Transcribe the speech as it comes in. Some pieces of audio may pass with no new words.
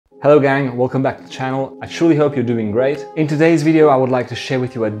Hello gang, welcome back to the channel. I truly hope you're doing great. In today's video, I would like to share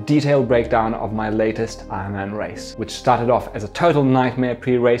with you a detailed breakdown of my latest Ironman race, which started off as a total nightmare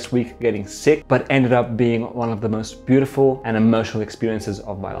pre-race week, getting sick, but ended up being one of the most beautiful and emotional experiences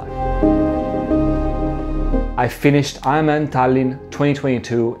of my life. I finished Ironman Tallinn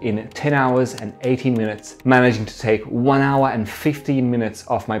 2022 in 10 hours and 18 minutes, managing to take 1 hour and 15 minutes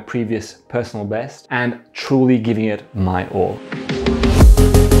off my previous personal best and truly giving it my all.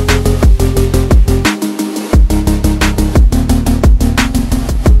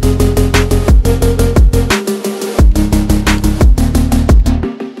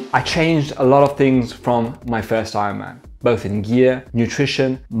 I changed a lot of things from my first Ironman, both in gear,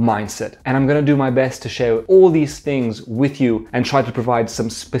 nutrition, mindset. And I'm gonna do my best to share all these things with you and try to provide some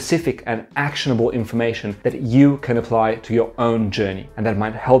specific and actionable information that you can apply to your own journey and that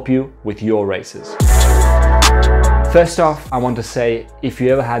might help you with your races. First off, I want to say, if you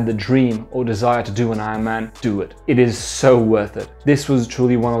ever had the dream or desire to do an Ironman, do it. It is so worth it. This was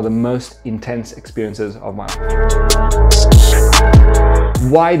truly one of the most intense experiences of my life.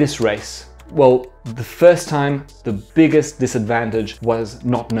 Why this race? Well, the first time, the biggest disadvantage was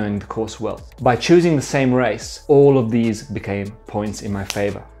not knowing the course well. By choosing the same race, all of these became points in my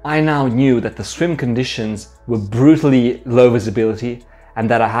favor. I now knew that the swim conditions were brutally low visibility and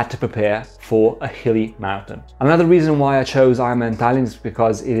that I had to prepare for a hilly marathon. Another reason why I chose Ironman Tallinn is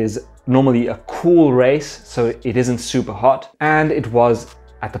because it is normally a cool race, so it isn't super hot, and it was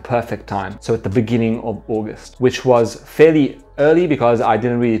at the perfect time, so at the beginning of August, which was fairly early because I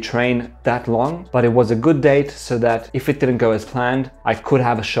didn't really train that long, but it was a good date so that if it didn't go as planned, I could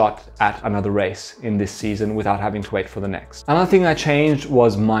have a shot at another race in this season without having to wait for the next. Another thing I changed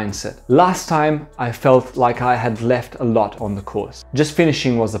was mindset. Last time I felt like I had left a lot on the course. Just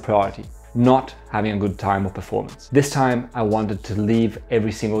finishing was the priority, not having a good time or performance. This time I wanted to leave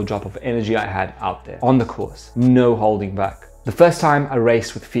every single drop of energy I had out there on the course, no holding back. The first time I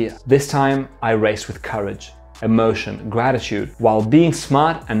raced with fear. This time I raced with courage, emotion, gratitude, while being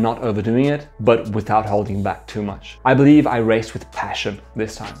smart and not overdoing it, but without holding back too much. I believe I raced with passion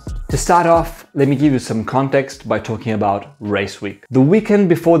this time. To start off, let me give you some context by talking about race week. The weekend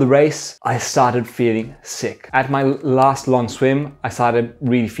before the race, I started feeling sick. At my last long swim, I started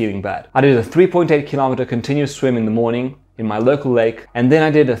really feeling bad. I did a 3.8 kilometer continuous swim in the morning in my local lake, and then I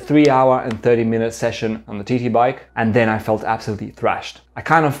did a 3 hour and 30-minute session on the TT bike, and then I felt absolutely thrashed. I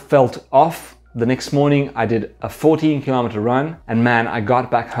kind of felt off. The next morning I did a 14-kilometer run, and man, I got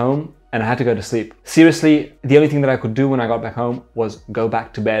back home and I had to go to sleep. Seriously, the only thing that I could do when I got back home was go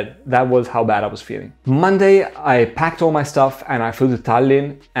back to bed. That was how bad I was feeling. Monday, I packed all my stuff and I flew to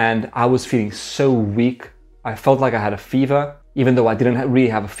Tallinn, and I was feeling so weak. I felt like I had a fever, even though I didn't really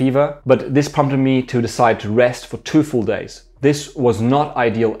have a fever, but this prompted me to decide to rest for 2 full days. This was not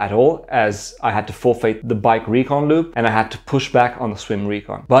ideal at all, as I had to forfeit the bike recon loop and I had to push back on the swim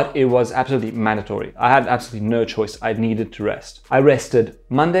recon. But it was absolutely mandatory. I had absolutely no choice. I needed to rest. I rested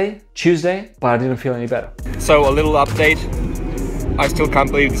Monday, Tuesday, but I didn't feel any better. So a little update. I still can't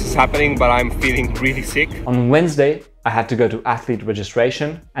believe this is happening, but I'm feeling really sick. On Wednesday, I had to go to athlete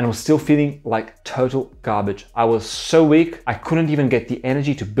registration and was still feeling like total garbage. I was so weak, I couldn't even get the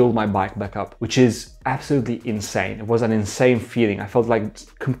energy to build my bike back up, which is absolutely insane. It was an insane feeling. I felt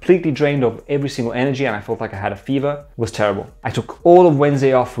like completely drained of every single energy and I felt like I had a fever. It was terrible. I took all of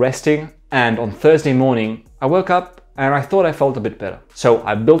Wednesday off resting, and on Thursday morning, I woke up and I thought I felt a bit better. So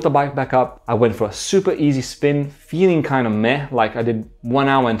I built the bike back up. I went for a super easy spin, feeling kind of meh, like I did 1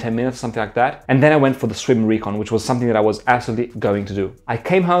 hour and 10 minutes, something like that. And then I went for the swim recon, which was something that I was absolutely going to do. I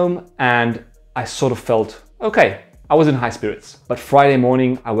came home and I sort of felt okay. I was in high spirits. But Friday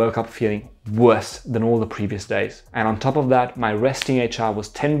morning, I woke up feeling worse than all the previous days. And on top of that, my resting HR was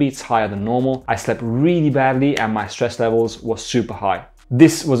 10 beats higher than normal. I slept really badly and my stress levels were super high.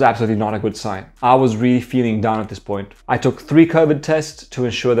 This was absolutely not a good sign. I was really feeling down at this point. I took 3 COVID tests to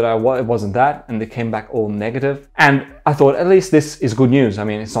ensure that it wasn't that, and they came back all negative. And I thought, at least this is good news. I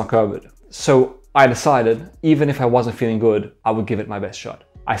mean, it's not COVID. So I decided, even if I wasn't feeling good, I would give it my best shot.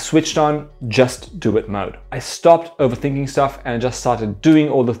 I switched on just do it mode. I stopped overthinking stuff and just started doing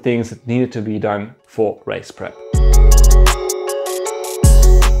all the things that needed to be done for race prep.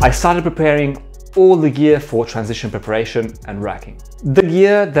 I started preparing all the gear for transition preparation and racking. The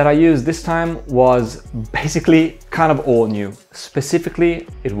gear that I used this time was basically kind of all new. Specifically,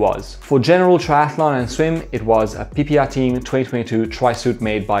 it was for general triathlon and swim, it was a PPR Team 2022 tri-suit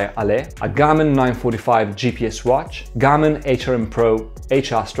made by Ale, a Garmin 945 GPS watch, Garmin HRM Pro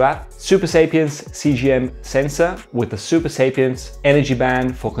HR strap, Supersapiens CGM sensor with the Supersapiens energy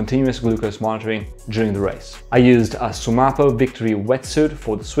band for continuous glucose monitoring during the race. I used a Sumapo Victory wetsuit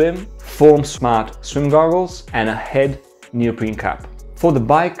for the swim, Form Smart swim goggles, and a head neoprene cap. For the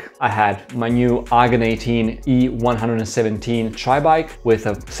bike, I had my new Argon 18 E117 tri-bike with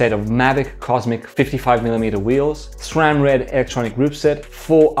a set of Mavic Cosmic 55mm wheels, SRAM Red electronic group set,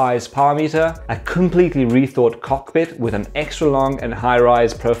 4 eyes power meter, a completely rethought cockpit with an extra long and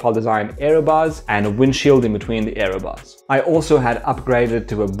high-rise profile design aero bars, and a windshield in between the aero bars. I also had upgraded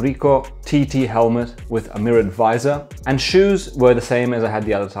to a Brico TT helmet with a mirrored visor, and shoes were the same as I had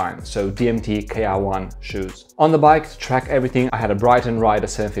the other time, so DMT KR1 shoes. On the bike, to track everything, I had a Brighton Rider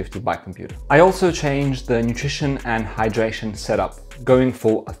 750 bike computer. I also changed the nutrition and hydration setup, going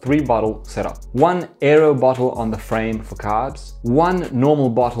for a 3-bottle setup. 1 aero bottle on the frame for carbs, 1 normal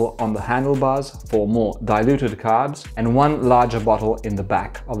bottle on the handlebars for more diluted carbs, and 1 larger bottle in the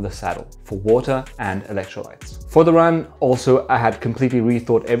back of the saddle for water and electrolytes. For the run, also I had completely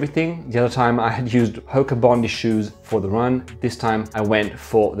rethought everything. The other time I had used Hoka Bondi shoes for the run. This time I went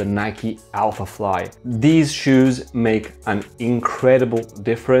for the Nike Alpha Fly. These shoes make an incredible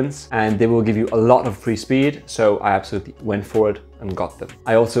difference and they will give you a lot of free speed, so I absolutely went for it and got them.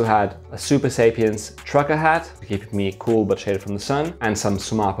 I also had a Supersapiens trucker hat to keep me cool but shaded from the sun, and some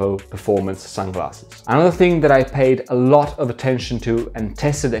Sumapo performance sunglasses. Another thing that I paid a lot of attention to and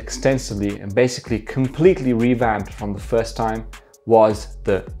tested extensively and basically completely revamped from the first time was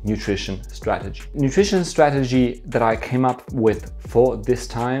the nutrition strategy. Nutrition strategy that I came up with for this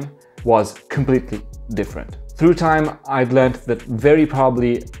time was completely different. Through time, I'd learned that very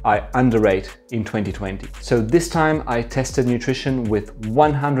probably I underate in 2020. So this time I tested nutrition with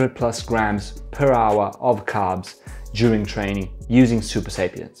 100 plus grams per hour of carbs during training using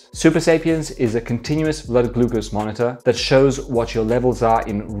Supersapiens. Supersapiens is a continuous blood glucose monitor that shows what your levels are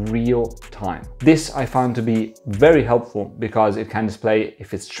in real time. This I found to be very helpful because it can display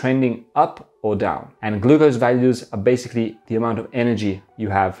if it's trending up or down. And glucose values are basically the amount of energy you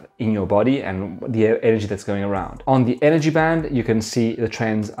have in your body and the energy that's going around. On the energy band, you can see the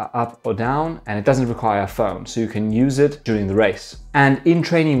trends are up or down, and it doesn't require a phone, so you can use it during the race. And in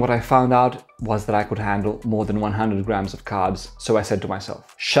training, what I found out was that I could handle more than 100 grams of carbs. So I said to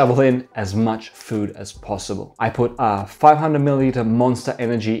myself, shovel in as much food as possible. I put a 500 milliliter Monster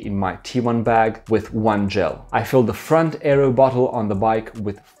Energy in my T1 bag with 1 gel. I filled the front aero bottle on the bike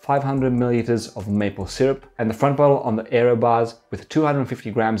with 500 milliliters of maple syrup, and the front bottle on the aero bars with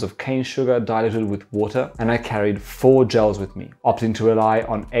 250 grams of cane sugar diluted with water, and I carried 4 gels with me, opting to rely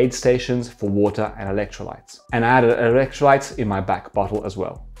on aid stations for water and electrolytes. And I added electrolytes in my back bottle as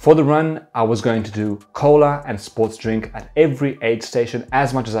well. For the run, I was going to do cola and sports drink at every aid station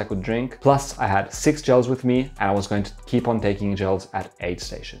as much as I could drink. Plus I had 6 gels with me and I was going to keep on taking gels at aid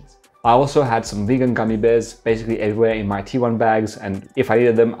stations. I also had some vegan gummy bears basically everywhere in my T1 bags, and if I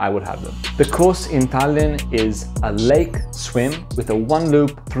needed them, I would have them. The course in Tallinn is a lake swim with a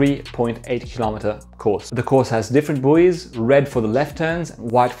 1-loop 3.8 kilometer course. The course has different buoys, red for the left turns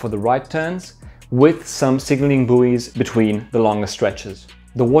and white for the right turns, with some signaling buoys between the longer stretches.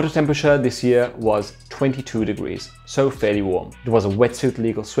 The water temperature this year was 22 degrees, so fairly warm. It was a wetsuit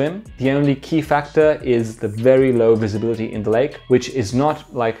legal swim. The only key factor is the very low visibility in the lake, which is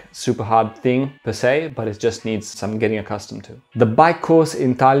not like super hard thing per se, but it just needs some getting accustomed to. The bike course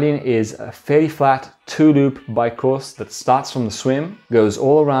in Tallinn is a fairly flat 2-loop bike course that starts from the swim, goes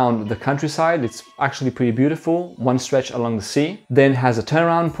all around the countryside. It's actually pretty beautiful, one stretch along the sea, then has a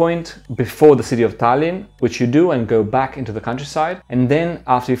turnaround point before the city of Tallinn, which you do and go back into the countryside. And then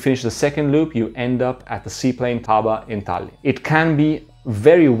after you finish the second loop, you end up at the seaplane harbour in Tallinn. It can be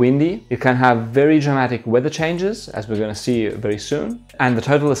very windy, it can have very dramatic weather changes, as we're going to see very soon, and the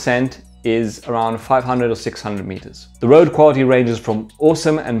total ascent is around 500 or 600 meters. The road quality ranges from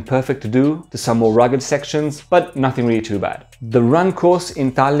awesome and perfect to do to some more rugged sections, but nothing really too bad. The run course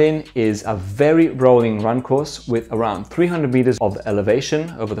in Tallinn is a very rolling run course with around 300 meters of elevation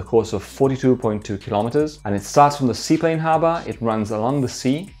over the course of 42.2 kilometers, and it starts from the seaplane harbour, it runs along the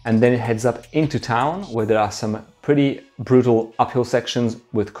sea, and then it heads up into town where there are some pretty brutal uphill sections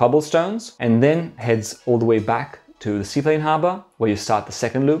with cobblestones, and then heads all the way back to the seaplane harbour where you start the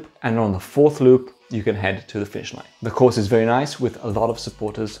second loop, and on the 4th loop you can head to the finish line. The course is very nice with a lot of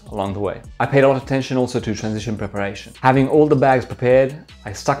supporters along the way. I paid a lot of attention also to transition preparation. Having all the bags prepared,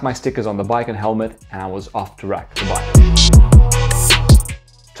 I stuck my stickers on the bike and helmet and I was off to rack the bike.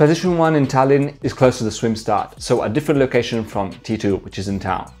 Transition 1 in Tallinn is close to the swim start, so a different location from T2, which is in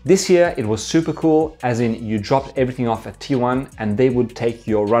town. This year it was super cool, as in you dropped everything off at T1 and they would take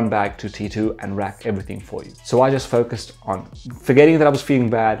your run bag to T2 and rack everything for you. So I just focused on forgetting that I was feeling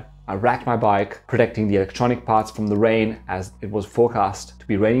bad. I racked my bike, protecting the electronic parts from the rain as it was forecast to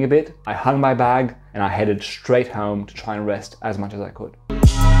be raining a bit. I hung my bag and I headed straight home to try and rest as much as I could.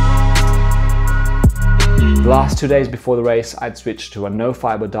 The last 2 days before the race, I'd switched to a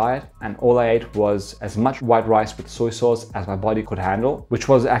no-fiber diet, and all I ate was as much white rice with soy sauce as my body could handle, which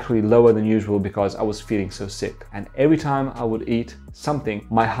was actually lower than usual because I was feeling so sick. And every time I would eat something,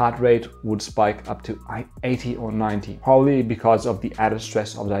 my heart rate would spike up to 80 or 90, probably because of the added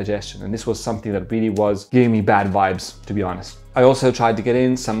stress of digestion. And this was something that really was giving me bad vibes, to be honest. I also tried to get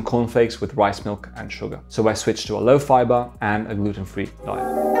in some cornflakes with rice milk and sugar. So I switched to a low-fiber and a gluten-free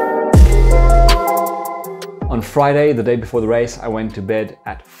diet. On Friday, the day before the race, I went to bed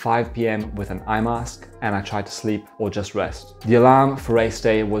at 5 p.m. with an eye mask and I tried to sleep or just rest. The alarm for race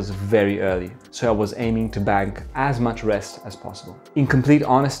day was very early, so I was aiming to bank as much rest as possible. In complete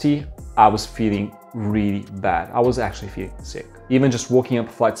honesty, I was feeling really bad. I was actually feeling sick. Even just walking up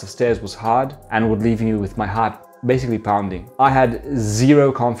flights of stairs was hard and would leave me with my heart basically pounding. I had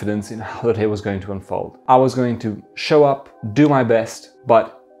zero confidence in how the day was going to unfold. I was going to show up, do my best,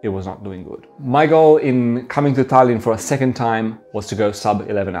 but it was not doing good. My goal in coming to Tallinn for a second time was to go sub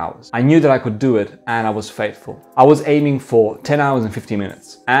 11 hours. I knew that I could do it and I was faithful. I was aiming for 10 hours and 50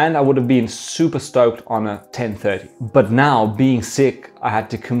 minutes and I would have been super stoked on a 10:30. But now, being sick, I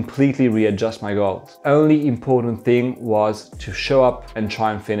had to completely readjust my goals. Only important thing was to show up and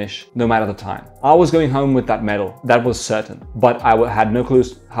try and finish no matter the time. I was going home with that medal, that was certain, but I had no clue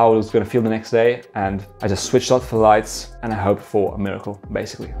how I was going to feel the next day, and I just switched off the lights and I hoped for a miracle,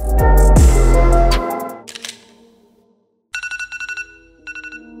 basically.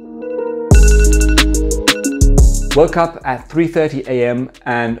 Woke up at 3:30 a.m.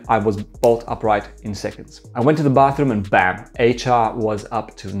 and I was bolt upright in seconds. I went to the bathroom and bam, HR was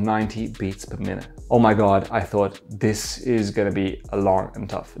up to 90 beats per minute. Oh my God, I thought this is gonna be a long and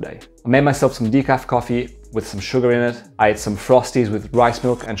tough day. I made myself some decaf coffee with some sugar in it. I ate some Frosties with rice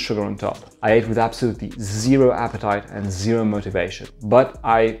milk and sugar on top. I ate with absolutely zero appetite and zero motivation, but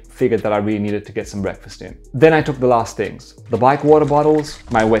I figured that I really needed to get some breakfast in. Then I took the last things: the bike water bottles,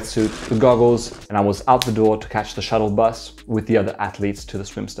 my wetsuit, the goggles, and I was out the door to catch the shuttle bus with the other athletes to the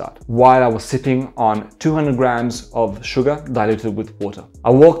swim start, while I was sipping on 200 grams of sugar diluted with water.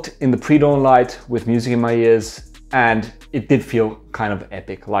 I walked in the pre-dawn light with music in my ears, and it did feel kind of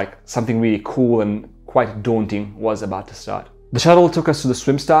epic, like something really cool and quite daunting was about to start. The shuttle took us to the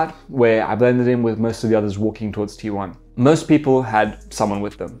swim start, where I blended in with most of the others walking towards T1. Most people had someone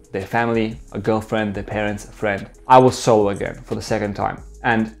with them, their family, a girlfriend, their parents, a friend. I was solo again for the second time.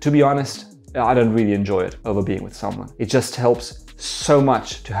 And to be honest, I don't really enjoy it over being with someone. It just helps so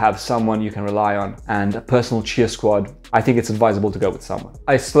much to have someone you can rely on and a personal cheer squad. I think it's advisable to go with someone.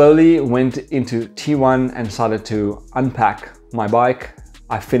 I slowly went into T1 and started to unpack my bike.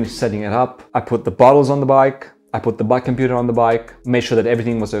 I finished setting it up. I put the bottles on the bike. I put the bike computer on the bike, made sure that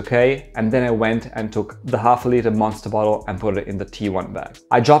everything was okay, and then I went and took the half-a-liter Monster bottle and put it in the T1 bag.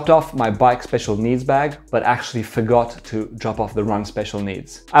 I dropped off my bike special needs bag, but actually forgot to drop off the run special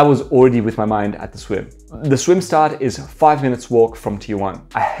needs. I was already with my mind at the swim. The swim start is 5 minutes walk from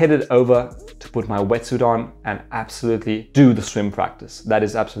T1. I headed over to put my wetsuit on and absolutely do the swim practice. That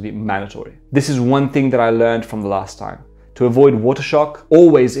is absolutely mandatory. This is one thing that I learned from the last time. To avoid water shock,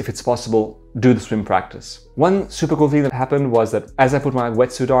 always, if it's possible, do the swim practice. One super cool thing that happened was that as I put my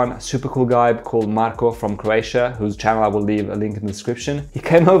wetsuit on, a super cool guy called Marko from Croatia, whose channel I will leave a link in the description, he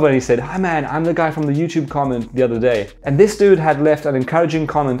came over and he said, "Hi man, I'm the guy from the YouTube comment the other day." And this dude had left an encouraging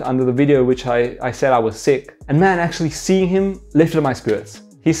comment under the video which I said I was sick. And man, actually seeing him lifted my spirits.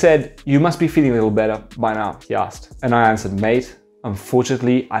 He said, "You must be feeling a little better by now," he asked. And I answered, "Mate,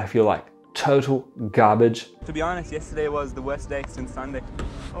 unfortunately, I feel like total garbage." To be honest, yesterday was the worst day since Sunday.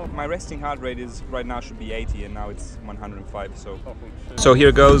 Oh, my resting heart rate is right now should be 80 and now it's 105, so here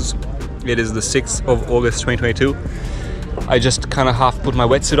it goes. It is the 6th of August 2022. I just kind of half put my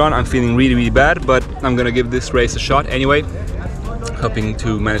wetsuit on. I'm feeling really bad, but I'm gonna give this race a shot anyway, hoping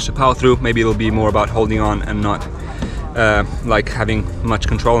to manage to power through. Maybe it'll be more about holding on and not like having much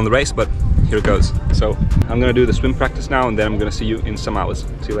control in the race, but here it goes. So I'm gonna do the swim practice now and then I'm gonna see you in some hours.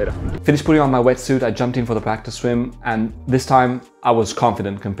 See you later. Finished putting on my wetsuit, I jumped in for the practice swim, and this time I was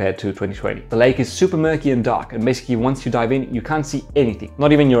confident compared to 2020. The lake is super murky and dark, and basically once you dive in, you can't see anything,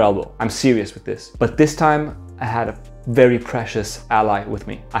 not even your elbow. I'm serious with this. But this time I had a very precious ally with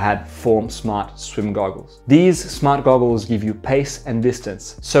me. I had Form Smart swim goggles. These smart goggles give you pace and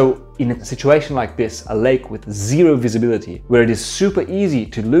distance. So in a situation like this, a lake with zero visibility, where it is super easy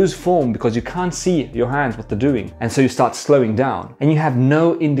to lose form because you can't see your hands what they're doing, and so you start slowing down and you have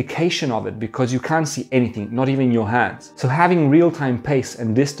no indication of it because you can't see anything, not even your hands. So having real-time pace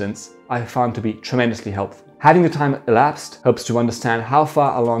and distance I found to be tremendously helpful. Having the time elapsed helps to understand how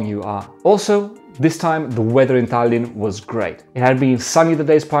far along you are. Also, this time the weather in Tallinn was great. It had been sunny the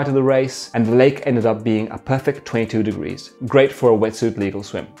days prior to the race and the lake ended up being a perfect 22 degrees. Great for a wetsuit legal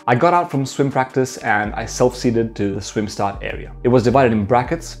swim. I got out from swim practice and I self-seeded to the swim start area. It was divided in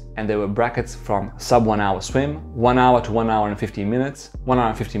brackets, and there were brackets from sub 1 hour swim, 1 hour to 1 hour and 15 minutes, 1 hour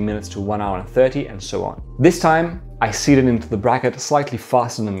and 15 minutes to 1 hour and 30, and so on. This time, I seeded into the bracket slightly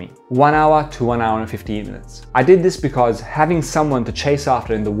faster than me, 1 hour to 1 hour and 15 minutes. I did this because having someone to chase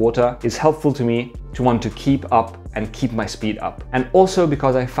after in the water is helpful to me to want to keep up and keep my speed up. And also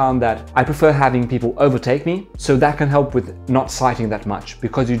because I found that I prefer having people overtake me, so that can help with not sighting that much,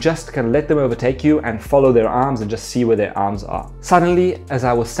 because you just can let them overtake you and follow their arms and just see where their arms are. Suddenly, as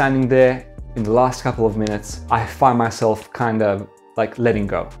I was standing there in the last couple of minutes, I find myself kind of like letting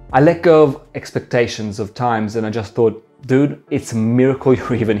go. I let go of expectations of times and I just thought, dude, it's a miracle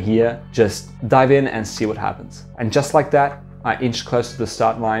you're even here. Just dive in and see what happens. And just like that, I inched close to the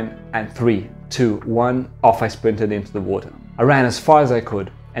start line and 3, 2, 1, off I sprinted into the water. I ran as far as I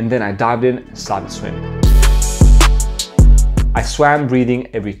could and then I dived in and started swimming. I swam breathing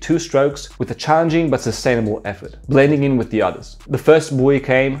every 2 strokes with a challenging but sustainable effort, blending in with the others. The first buoy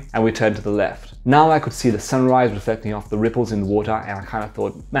came and we turned to the left. Now I could see the sunrise reflecting off the ripples in the water and I kind of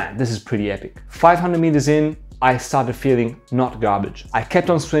thought, man, this is pretty epic. 500 meters in, I started feeling not garbage. I kept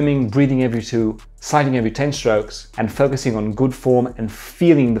on swimming, breathing every 2, sighting every 10 strokes and focusing on good form and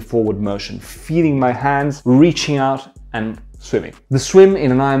feeling the forward motion, feeling my hands reaching out and swimming. The swim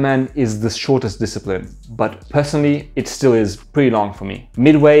in an Ironman is the shortest discipline, but personally it still is pretty long for me.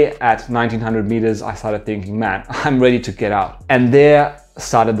 Midway at 1900 meters, I started thinking, man, I'm ready to get out. And there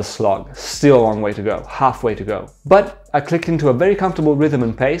started the slog. Still a long way to go, halfway to go. But I clicked into a very comfortable rhythm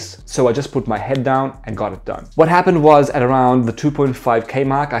and pace, so I just put my head down and got it done. What happened was at around the 2.5k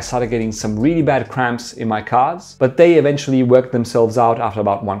mark, I started getting some really bad cramps in my calves, but they eventually worked themselves out after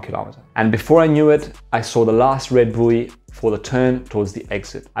about 1 kilometer. And before I knew it, I saw the last red buoy for the turn towards the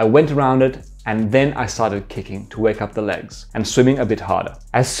exit. I went around it and then I started kicking to wake up the legs and swimming a bit harder.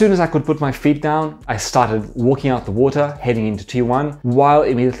 As soon as I could put my feet down, I started walking out the water, heading into T1, while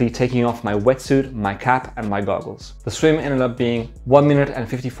immediately taking off my wetsuit, my cap and my goggles. The swim ended up being 1 minute and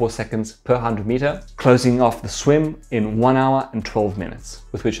 54 seconds per 100 meter, closing off the swim in 1 hour and 12 minutes,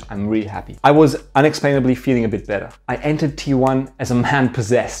 with which I'm really happy. I was unexplainably feeling a bit better. I entered T1 as a man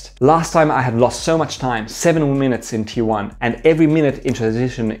possessed. Last time I had lost so much time, 7 minutes in T1, and every minute in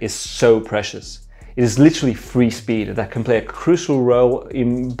transition is so precious. It is literally free speed that can play a crucial role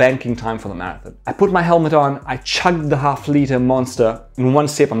in banking time for the marathon. I put my helmet on, I chugged the half-liter monster in one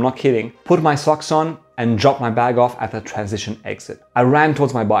sip, I'm not kidding, put my socks on and dropped my bag off at the transition exit. I ran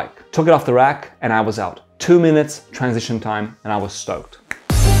towards my bike, took it off the rack and I was out. 2 minutes transition time and I was stoked.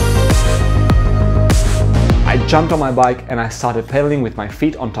 I jumped on my bike and I started pedaling with my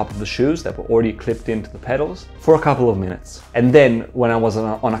feet on top of the shoes that were already clipped into the pedals for a couple of minutes. And then when I was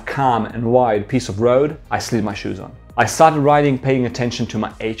on a calm and wide piece of road, I slid my shoes on. I started riding paying attention to my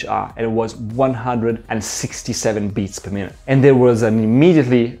HR and it was 167 beats per minute. And there was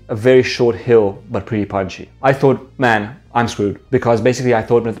immediately a very short hill but pretty punchy. I thought, man, I'm screwed, because basically I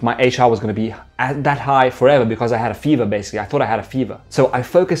thought that my HR was going to be at that high forever because I had a fever basically. I thought I had a fever. So I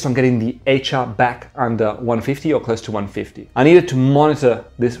focused on getting the HR back under 150 or close to 150. I needed to monitor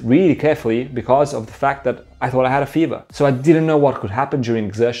this really carefully because of the fact that I thought I had a fever. So I didn't know what could happen during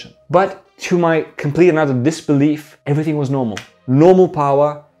exertion. But to my complete and utter disbelief, everything was normal. Normal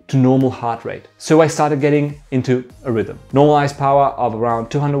power to normal heart rate. So I started getting into a rhythm. Normalized power of around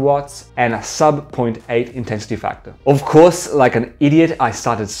 200 watts and a sub 0.8 intensity factor. Of course, like an idiot, I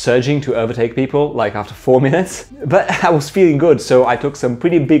started surging to overtake people like after 4 minutes, but I was feeling good. So I took some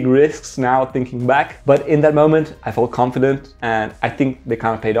pretty big risks now thinking back, but in that moment I felt confident and I think they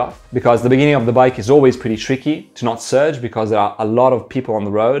kind of paid off, because the beginning of the bike is always pretty tricky to not surge because there are a lot of people on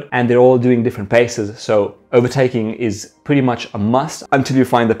the road and they're all doing different paces. So overtaking is pretty much a must until you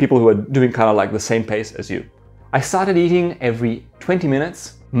find the people who are doing kind of like the same pace as you. I started eating every 20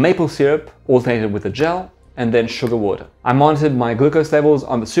 minutes, maple syrup alternated with a gel, and then sugar water. I monitored my glucose levels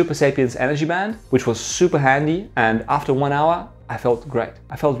on the Supersapiens energy band, which was super handy, and after 1 hour, I felt great.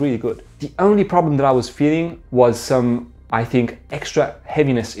 I felt really good. The only problem that I was feeling was some, I think, extra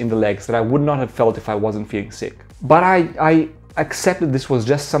heaviness in the legs that I would not have felt if I wasn't feeling sick. But I accepted this was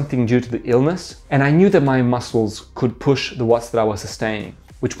just something due to the illness, and I knew that my muscles could push the watts that I was sustaining,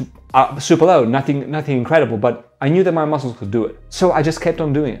 which are super low, nothing incredible, but I knew that my muscles could do it. So I just kept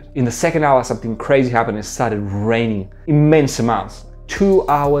on doing it. In the second hour, something crazy happened. It started raining immense amounts. 2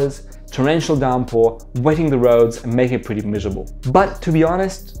 hours, torrential downpour, wetting the roads and making it pretty miserable. But to be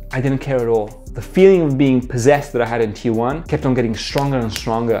honest, I didn't care at all. The feeling of being possessed that I had in T1 kept on getting stronger and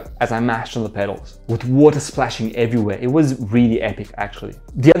stronger as I mashed on the pedals, with water splashing everywhere. It was really epic, actually.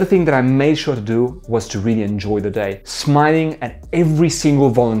 The other thing that I made sure to do was to really enjoy the day, smiling at every single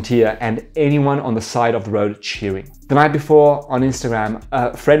volunteer and anyone on the side of the road cheering. The night before on Instagram,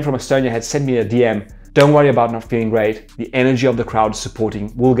 a friend from Estonia had sent me a DM, "Don't worry about not feeling great. The energy of the crowd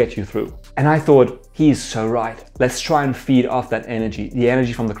supporting will get you through." And I thought, he is so right. Let's try and feed off that energy, the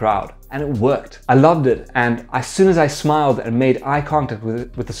energy from the crowd. And it worked. I loved it. And as soon as I smiled and made eye contact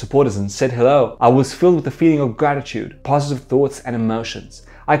with the supporters and said hello, I was filled with a feeling of gratitude, positive thoughts and emotions.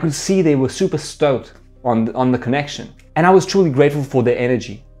 I could see they were super stoked on the connection. And I was truly grateful for their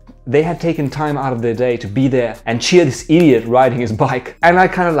energy. They had taken time out of their day to be there and cheer this idiot riding his bike. And I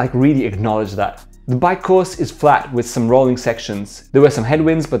kind of like really acknowledged that. The bike course is flat with some rolling sections. There were some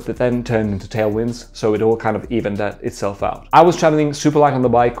headwinds, but that then turned into tailwinds, so it all kind of evened itself out. I was traveling super light on the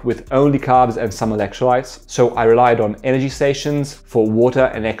bike with only carbs and some electrolytes, so I relied on energy stations for water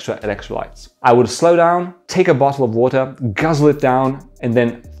and extra electrolytes. I would slow down, take a bottle of water, guzzle it down, and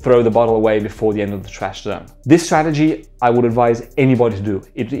then throw the bottle away before the end of the trash zone. This strategy I would advise anybody to do.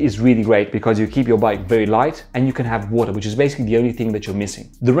 It is really great because you keep your bike very light and you can have water, which is basically the only thing that you're missing.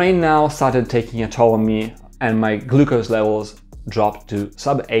 The rain now started taking a toll on me and my glucose levels dropped to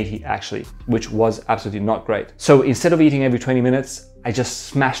sub 80 actually, which was absolutely not great. So instead of eating every 20 minutes, I just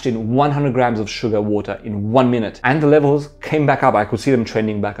smashed in 100 grams of sugar water in 1 minute and the levels came back up. I could see them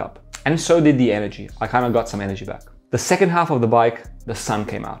trending back up. And so did the energy. I kind of got some energy back. The second half of the bike, the sun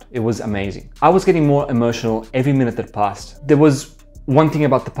came out. It was amazing. I was getting more emotional every minute that passed. There was one thing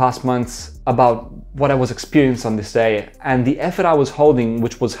about the past months, about what I was experiencing on this day, and the effort I was holding,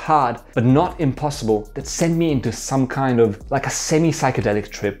 which was hard, but not impossible, that sent me into some kind of like a semi-psychedelic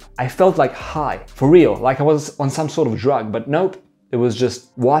trip. I felt like high, for real, like I was on some sort of drug, but nope. It was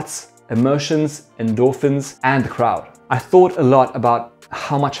just watts, emotions, endorphins, and the crowd. I thought a lot about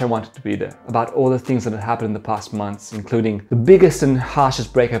how much I wanted to be there, about all the things that had happened in the past months, including the biggest and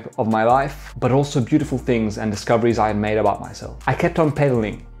harshest breakup of my life, but also beautiful things and discoveries I had made about myself. I kept on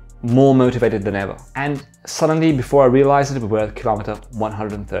pedaling, more motivated than ever. And suddenly, before I realized it, we were at kilometer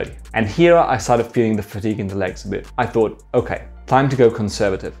 130. And here I started feeling the fatigue in the legs a bit. I thought, okay, time to go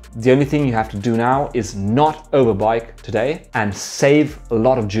conservative. The only thing you have to do now is not overbike today and save a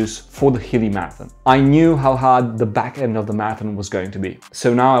lot of juice for the hilly marathon. I knew how hard the back end of the marathon was going to be.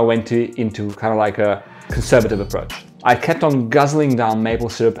 So now I went into kind of like a conservative approach. I kept on guzzling down maple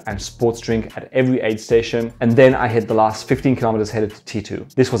syrup and sports drink at every aid station, and then I hit the last 15 kilometers headed to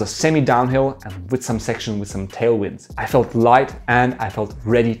T2. This was a semi-downhill and with some section with some tailwinds. I felt light and I felt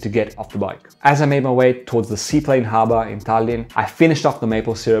ready to get off the bike. As I made my way towards the seaplane harbor in Tallinn, I finished off the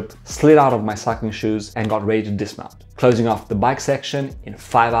maple syrup, slid out of my cycling shoes and got ready to dismount, closing off the bike section in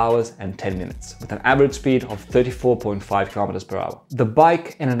 5 hours and 10 minutes with an average speed of 34.5 kilometers per hour. The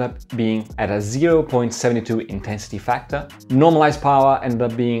bike ended up being at a 0.72 intensity factor. Normalized power ended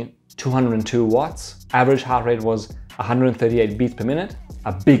up being 202 watts. Average heart rate was 138 beats per minute,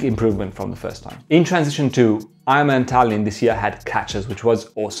 a big improvement from the first time. In transition to IRONMAN Tallinn this year had catchers, which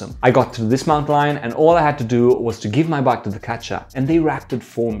was awesome. I got to the dismount line and all I had to do was to give my bike to the catcher and they wrapped it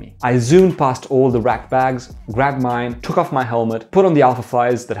for me. I zoomed past all the racked bags, grabbed mine, took off my helmet, put on the Alpha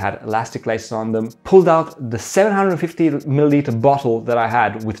Flies that had elastic laces on them, pulled out the 750 milliliter bottle that I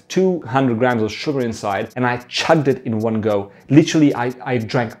had with 200 grams of sugar inside, and I chugged it in one go. Literally, I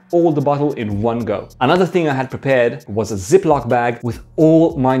drank all the bottle in one go. Another thing I had prepared was a ziploc bag with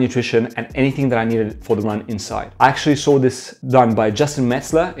all my nutrition and anything that I needed for the run inside. I actually saw this done by Justin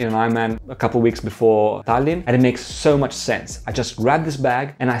Metzler in an Ironman a couple of weeks before Tallinn, and it makes so much sense. I just grabbed this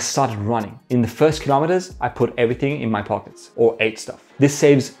bag and I started running. In the first kilometers, I put everything in my pockets or ate stuff. This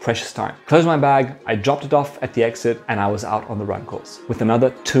saves precious time. Closed my bag, I dropped it off at the exit, and I was out on the run course with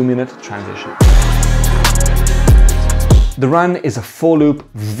another 2-minute transition. The run is a 4-loop,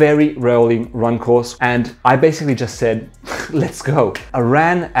 very rolling run course, and I basically just said, let's go. I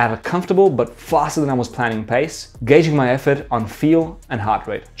ran at a comfortable but faster than I was planning pace, gauging my effort on feel and heart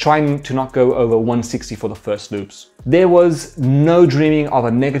rate, trying to not go over 160 for the first loops. There was no dreaming of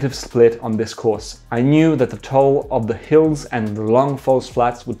a negative split on this course. I knew that the toll of the hills and the long false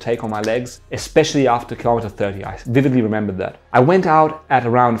flats would take on my legs, especially after kilometer 30. I vividly remembered that. I went out at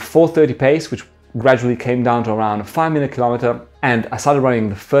around 4:30 pace, which gradually came down to around a 5-minute kilometer, and I started running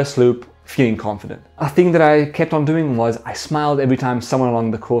the first loop feeling confident. A thing that I kept on doing was I smiled every time someone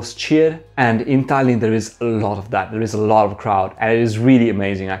along the course cheered, and in Tallinn there is a lot of that. There is a lot of crowd, and it is really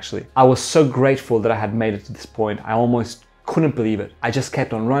amazing actually. I was so grateful that I had made it to this point. I almost couldn't believe it. I just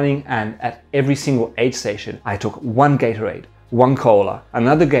kept on running, and at every single aid station I took one Gatorade, one cola,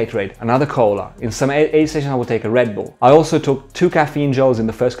 another Gatorade, another cola. In some aid stations I would take a Red Bull. I also took 2 caffeine gels in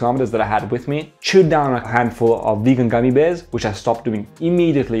the first kilometers that I had with me, chewed down a handful of vegan gummy bears, which I stopped doing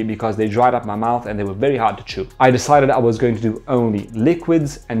immediately because they dried up my mouth and they were very hard to chew. I decided I was going to do only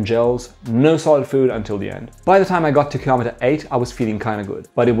liquids and gels, no solid food until the end. By the time I got to kilometer 8, I was feeling kind of good,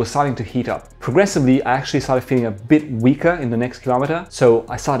 but it was starting to heat up. Progressively, I actually started feeling a bit weaker in the next kilometer, so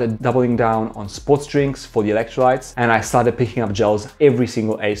I started doubling down on sports drinks for the electrolytes, and I started picking up gels every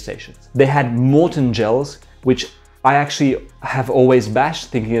single aid station. They had Maurten Gels, which I actually have always bashed,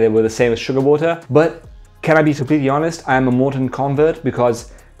 thinking they were the same as sugar water, but can I be completely honest, I am a Maurten convert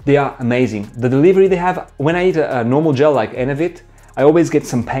because they are amazing. The delivery they have, when I eat a normal gel like Enovit, I always get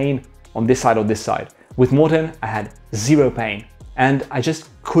some pain on this side or this side. With Maurten, I had zero pain, and I just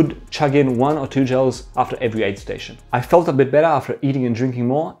could chug in 1 or 2 gels after every aid station. I felt a bit better after eating and drinking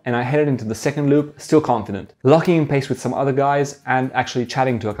more, and I headed into the second loop still confident, locking in pace with some other guys and actually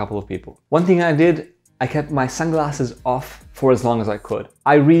chatting to a couple of people. One thing I did, I kept my sunglasses off for as long as I could.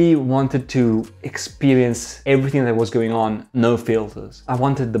 I really wanted to experience everything that was going on, no filters. I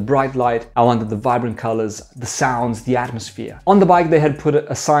wanted the bright light, I wanted the vibrant colors, the sounds, the atmosphere. On the bike they had put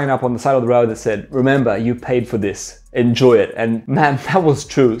a sign up on the side of the road that said, "Remember, you paid for this, enjoy it." And man, that was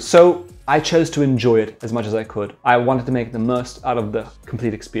true. So I chose to enjoy it as much as I could. I wanted to make the most out of the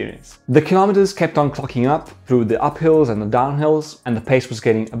complete experience. The kilometers kept on clocking up through the uphills and the downhills, and the pace was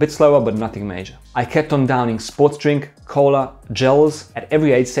getting a bit slower, but nothing major. I kept on downing sports drink, cola, gels at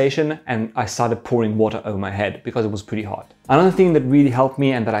every aid station, and I started pouring water over my head because it was pretty hot. Another thing that really helped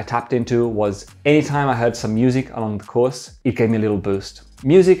me and that I tapped into was anytime I heard some music along the course, it gave me a little boost.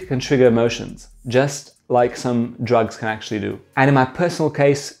 Music can trigger emotions, just like some drugs can actually do. And in my personal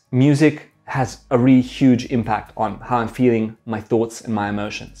case, music has a really huge impact on how I'm feeling, my thoughts and my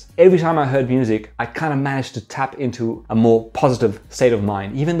emotions. Every time I heard music, I kind of managed to tap into a more positive state of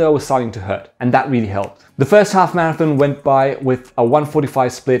mind, even though it was starting to hurt, and that really helped. The first half marathon went by with a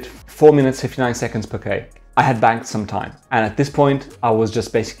 1:45 split, 4 minutes 59 seconds per K. I had banked some time, and at this point, I was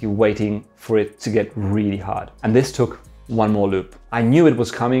just basically waiting for it to get really hard. And this took one more loop. I knew it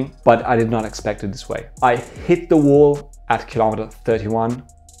was coming, but I did not expect it this way. I hit the wall at kilometer 31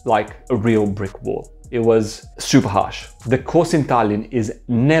 like a real brick wall. It was super harsh. The course in Tallinn is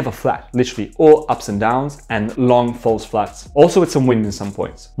never flat, literally all ups and downs and long false flats. Also with some wind in some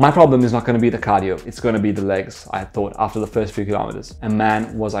points. My problem is not going to be the cardio, it's going to be the legs, I thought after the first few kilometers. And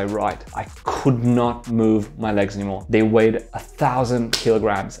man, was I right. I could not move my legs anymore. They weighed 1,000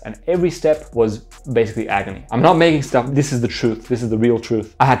 kilograms and every step was basically agony. I'm not making stuff, this is the truth, this is the real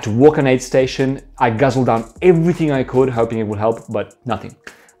truth. I had to walk an aid station, I guzzled down everything I could, hoping it would help, but nothing.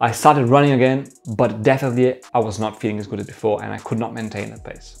 I started running again, but definitely I was not feeling as good as before and I could not maintain that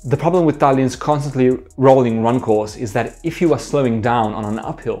pace. The problem with Tallinn's constantly rolling run course is that if you are slowing down on an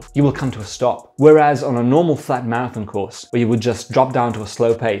uphill, you will come to a stop. Whereas on a normal flat marathon course, where you would just drop down to a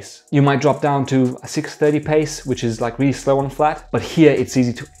slow pace, you might drop down to a 6:30 pace, which is like really slow on flat, but here it's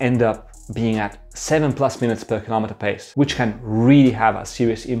easy to end up being at 7+ minutes per kilometer pace, which can really have a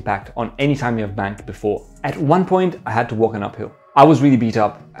serious impact on any time you have banked before. At one point, I had to walk an uphill. I was really beat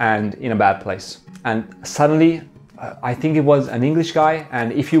up and in a bad place. And suddenly, I think it was an English guy,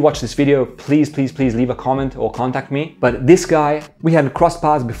 and if you watch this video, please leave a comment or contact me. But this guy, we had crossed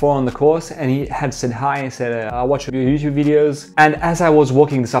paths before on the course and he had said hi and said, I watch your YouTube videos. And as I was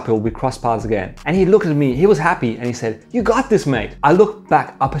walking this uphill, we crossed paths again. And he looked at me, he was happy and he said, "You got this, mate." I looked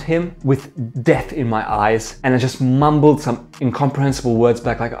back up at him with death in my eyes and I just mumbled some incomprehensible words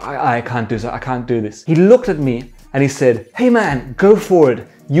back like, I can't do this, I can't do this. He looked at me and he said, "Hey man, go for it.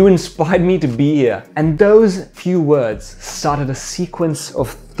 You inspired me to be here." And those few words started a sequence of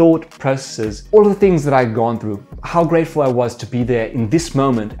thought processes, all of the things that I'd gone through, how grateful I was to be there in this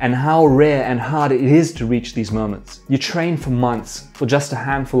moment and how rare and hard it is to reach these moments. You train for months for just a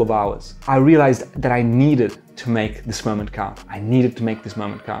handful of hours. I realized that I needed to make this moment count. I needed to make this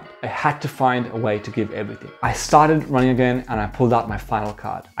moment count. I had to find a way to give everything. I started running again and I pulled out my final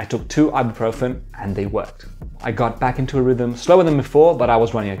card. I took 2 ibuprofen and they worked. I got back into a rhythm, slower than before, but I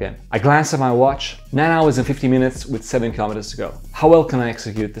was running again. I glanced at my watch, 9 hours and 50 minutes with 7 kilometers to go. How well can I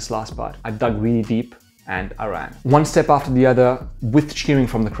execute this last part? I dug really deep and I ran. One step after the other, with cheering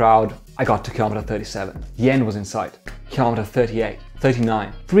from the crowd, I got to kilometer 37. The end was in sight. kilometer 38,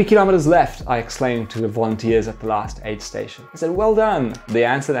 39. 3 kilometers left, I exclaimed to the volunteers at the last aid station. I said, well done. They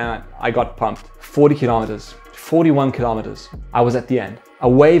answered and I got pumped. 40 kilometers, 41 kilometers. I was at the end. A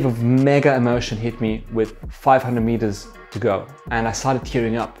wave of mega emotion hit me with 500 meters to go and I started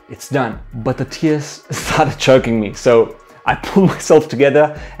tearing up. It's done. But the tears started choking me. So I pulled myself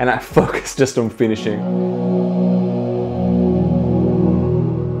together and I focused just on finishing.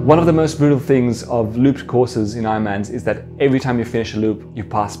 One of the most brutal things of looped courses in Ironmans is that every time you finish a loop, you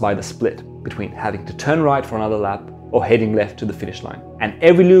pass by the split between having to turn right for another lap or heading left to the finish line. And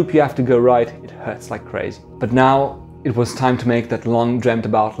every loop you have to go right, it hurts like crazy. But now it was time to make that long dreamt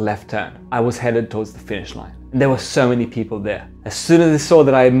about left turn. I was headed towards the finish line. And there were so many people there. As soon as they saw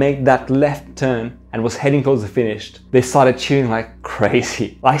that I made that left turn and was heading towards the finish, they started cheering like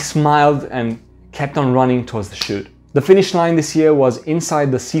crazy. I smiled and kept on running towards the chute. The finish line this year was inside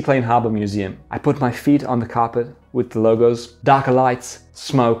the Seaplane Harbour Museum. I put my feet on the carpet with the logos, darker lights,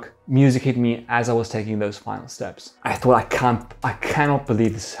 smoke, music hit me as I was taking those final steps. I thought, I cannot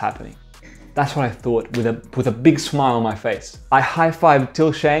believe this is happening. That's what I thought with a big smile on my face. I high-fived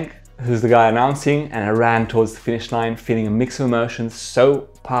Till Shank, who's the guy announcing, and I ran towards the finish line feeling a mix of emotions so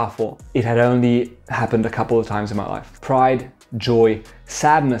powerful. It had only happened a couple of times in my life. Pride, joy,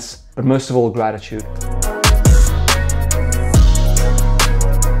 sadness, but most of all gratitude.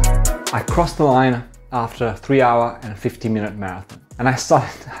 I crossed the line after a 3-hour and 50-minute marathon and I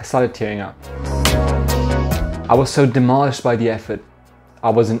started tearing up. I was so demolished by the effort. I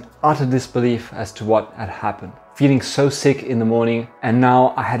was in utter disbelief as to what had happened. Feeling so sick in the morning and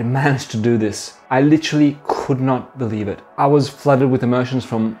now I had managed to do this. I literally could not believe it. I was flooded with emotions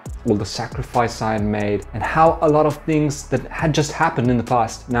from all the sacrifice I had made and how a lot of things that had just happened in the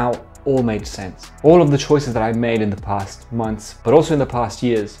past now all made sense. All of the choices that I made in the past months, but also in the past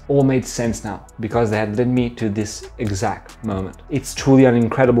years, all made sense now because they had led me to this exact moment. It's truly an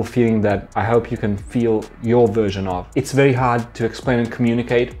incredible feeling that I hope you can feel your version of. It's very hard to explain and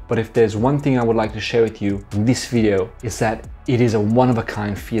communicate, but if there's one thing I would like to share with you in this video, is that it is a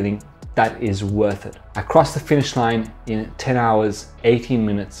one-of-a-kind feeling that is worth it. I crossed the finish line in 10 hours, 18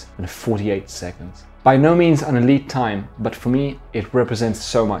 minutes and 48 seconds. By no means an elite time, but for me, it represents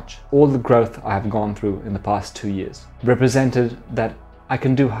so much. All the growth I have gone through in the past 2 years represented that I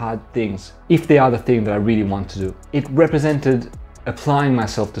can do hard things if they are the thing that I really want to do. It represented applying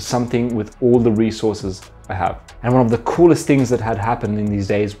myself to something with all the resources I have. And one of the coolest things that had happened in these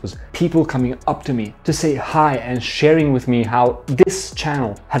days was people coming up to me to say hi and sharing with me how this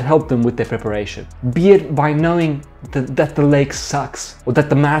channel had helped them with their preparation. Be it by knowing that the lake sucks or that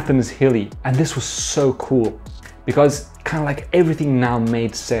the marathon is hilly. And this was so cool because kind of like everything now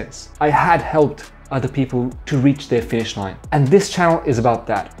made sense. I had helped other people to reach their finish line. And this channel is about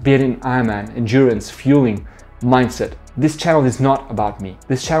that. Be it in Ironman, endurance, fueling, mindset. This channel is not about me.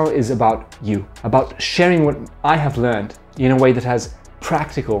 This channel is about you, about sharing what I have learned in a way that has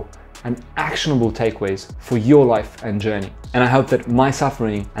practical and actionable takeaways for your life and journey. And I hope that my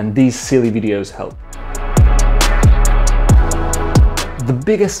suffering and these silly videos help. The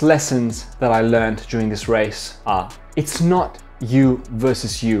biggest lessons that I learned during this race are, it's not you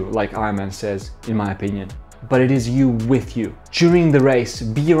versus you, like Ironman says, in my opinion. But it is you with you. During the race,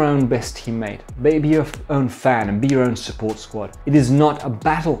 be your own best teammate, be your own fan and be your own support squad. It is not a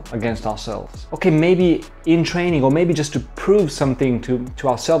battle against ourselves. Okay, maybe in training or maybe just to prove something to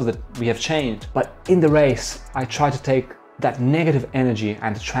ourselves that we have changed. But in the race, I try to take that negative energy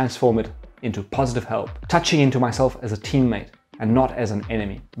and to transform it into positive help, touching into myself as a teammate and not as an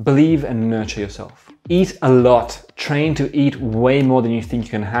enemy. Believe and nurture yourself. Eat a lot. Train to eat way more than you think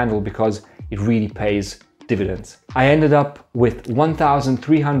you can handle because it really pays dividends. I ended up with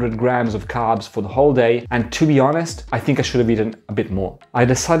 1,300 grams of carbs for the whole day, and to be honest, I think I should have eaten a bit more. I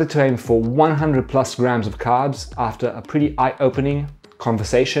decided to aim for 100 plus grams of carbs after a pretty eye-opening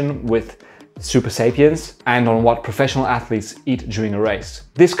conversation with Supersapiens and on what professional athletes eat during a race.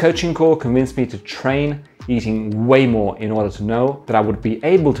 This coaching call convinced me to train eating way more in order to know that I would be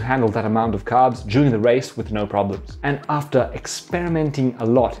able to handle that amount of carbs during the race with no problems. And after experimenting a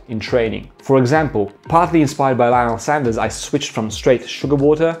lot in training, for example, partly inspired by Lionel Sanders, I switched from straight sugar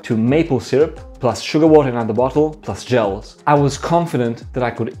water to maple syrup, plus sugar water in another bottle, plus gels. I was confident that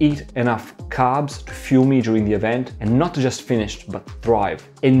I could eat enough carbs to fuel me during the event and not to just finish, but thrive.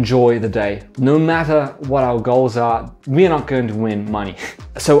 Enjoy the day. No matter what our goals are, we're not going to win money.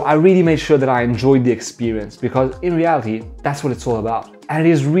 So I really made sure that I enjoyed the experience because in reality, that's what it's all about. And it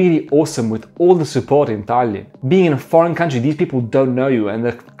is really awesome with all the support in Tallinn. Being in a foreign country, these people don't know you and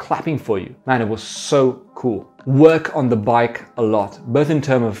they're clapping for you. Man, it was so cool. Work on the bike a lot, both in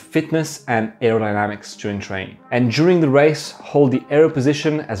terms of fitness and aerodynamics during training. And during the race, hold the aero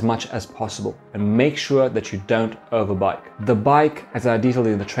position as much as possible and make sure that you don't overbike. The bike, as I detailed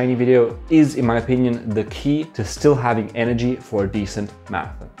in the training video, is, in my opinion, the key to still having energy for a decent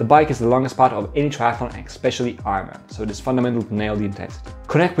marathon. The bike is the longest part of any triathlon, especially Ironman, so it is fundamental to nail the intensity.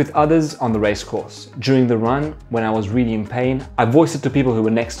 Connect with others on the race course. During the run, when I was really in pain, I voiced it to people who were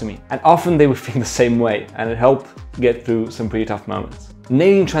next to me, and often they would feel the same way, and it helped get through some pretty tough moments.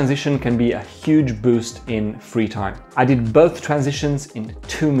 Nailing transition can be a huge boost in free time. I did both transitions in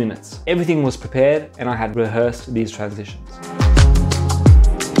 2 minutes. Everything was prepared and I had rehearsed these transitions.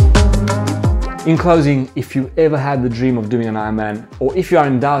 In closing, if you ever had the dream of doing an Ironman, or if you are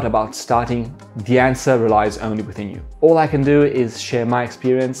in doubt about starting, the answer relies only within you. All I can do is share my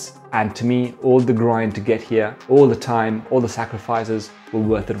experience, and to me, all the grind to get here, all the time, all the sacrifices were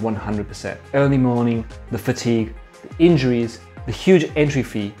worth it 100%. Early morning, the fatigue, the injuries, the huge entry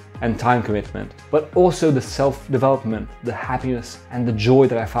fee and time commitment, but also the self-development, the happiness and the joy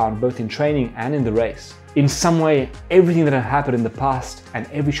that I found both in training and in the race. In some way, everything that had happened in the past and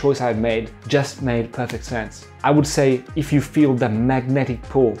every choice I had made just made perfect sense. I would say if you feel that magnetic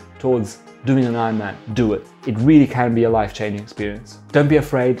pull towards doing an Ironman, do it. It really can be a life-changing experience. Don't be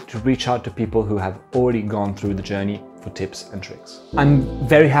afraid to reach out to people who have already gone through the journey for tips and tricks. I'm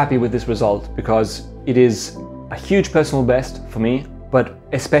very happy with this result because it is a huge personal best for me, but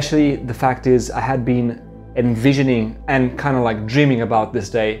especially the fact is I had been envisioning and kind of like dreaming about this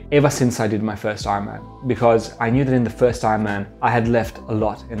day ever since I did my first Ironman, because I knew that in the first Ironman I had left a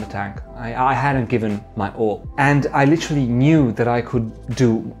lot in the tank. I hadn't given my all, and I literally knew that I could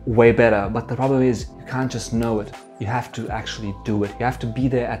do way better, but the problem is you can't just know it. You have to actually do it. You have to be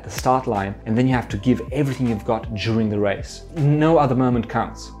there at the start line, and then you have to give everything you've got during the race. No other moment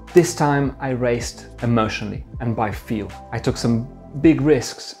counts. This time I raced emotionally and by feel. I took some big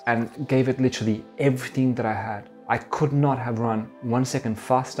risks and gave it literally everything that I had. I could not have run 1 second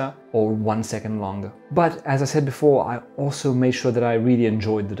faster or 1 second longer. But as I said before, I also made sure that I really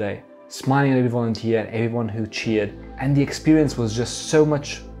enjoyed the day, smiling at every volunteer and everyone who cheered. And the experience was just so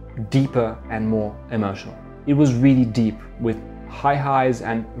much deeper and more emotional. It was really deep with high highs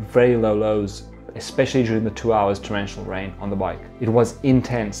and very low lows, especially during the 2 hours torrential rain on the bike. It was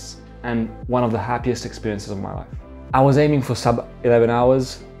intense and one of the happiest experiences of my life. I was aiming for sub 11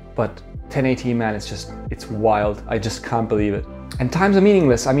 hours, but 10:18, man, it's wild. I just can't believe it. And times are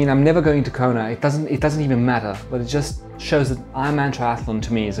meaningless. I mean, I'm never going to Kona. It doesn't even matter, but it just shows that Ironman Triathlon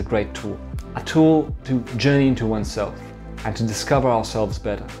to me is a great tool. A tool to journey into oneself and to discover ourselves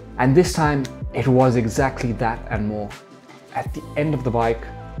better. And this time it was exactly that and more. At the end of the bike,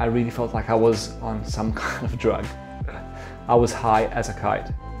 I really felt like I was on some kind of drug. I was high as a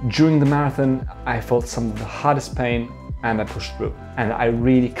kite. During the marathon, I felt some of the hardest pain and I pushed through. And I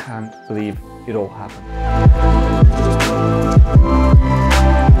really can't believe it all happened.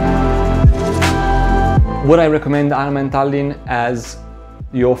 Would I recommend Ironman Tallinn as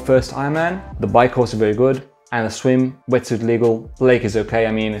your first Ironman? The bike course is very good. And a swim, wetsuit legal, the lake is okay.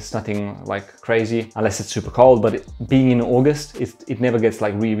 I mean, it's nothing like crazy unless it's super cold, but being in August, it never gets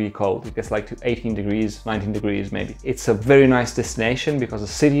like really cold. It gets like to 18 degrees, 19 degrees maybe. It's a very nice destination because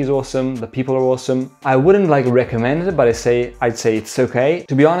the city is awesome, the people are awesome. I wouldn't like recommend it, but I'd say it's okay.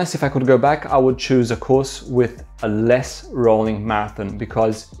 To be honest, if I could go back, I would choose a course with a less rolling marathon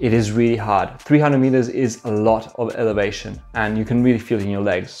because it is really hard. 300 meters is a lot of elevation and you can really feel it in your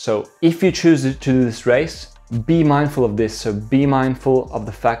legs. So if you choose to do this race, be mindful of this. So be mindful of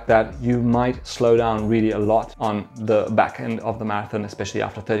the fact that you might slow down really a lot on the back end of the marathon, especially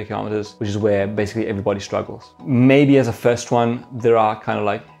after 30 kilometers, which is where basically everybody struggles. Maybe as a first one, there are kind of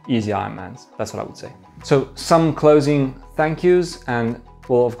like easy Ironmans. That's what I would say. So some closing thank yous, and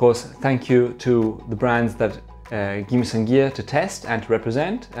well, of course, thank you to the brands that give me some gear to test and to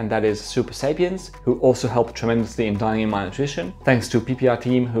represent, and that is Supersapiens, who also helped tremendously in dialing in my nutrition. Thanks to PPR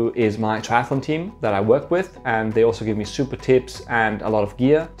team, who is my triathlon team that I work with, and they also give me super tips and a lot of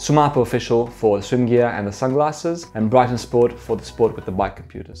gear. Sumapo Official for the swim gear and the sunglasses, and Brighton Sport for the sport with the bike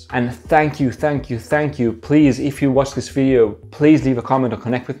computers. And thank you. Please, if you watch this video, please leave a comment or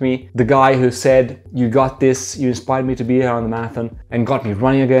connect with me. The guy who said, "You got this, you inspired me to be here on the marathon and got me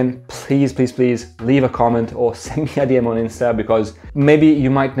running again," please leave a comment or send me a DM on Insta, because maybe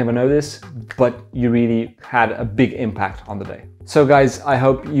you might never know this, but you really had a big impact on the day. So guys, I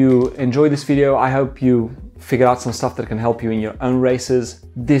hope you enjoyed this video. I hope you figured out some stuff that can help you in your own races.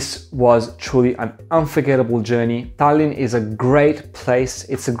 This was truly an unforgettable journey. Tallinn is a great place.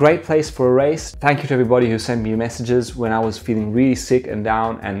 It's a great place for a race. Thank you to everybody who sent me messages when I was feeling really sick and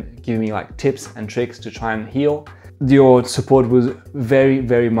down and giving me like tips and tricks to try and heal. Your support was very,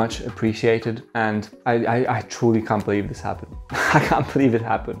 very much appreciated, and I truly can't believe this happened. I can't believe it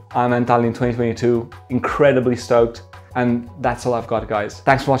happened. IRONMAN Tallinn 2022, incredibly stoked. And that's all I've got, guys.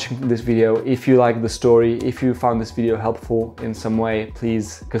 Thanks for watching this video. If you like the story, if you found this video helpful in some way,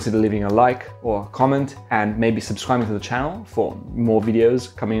 please consider leaving a like or a comment, and maybe subscribing to the channel for more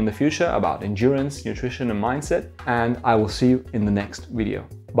videos coming in the future about endurance, nutrition, and mindset. And I will see you in the next video.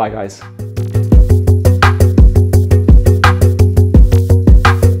 Bye, guys.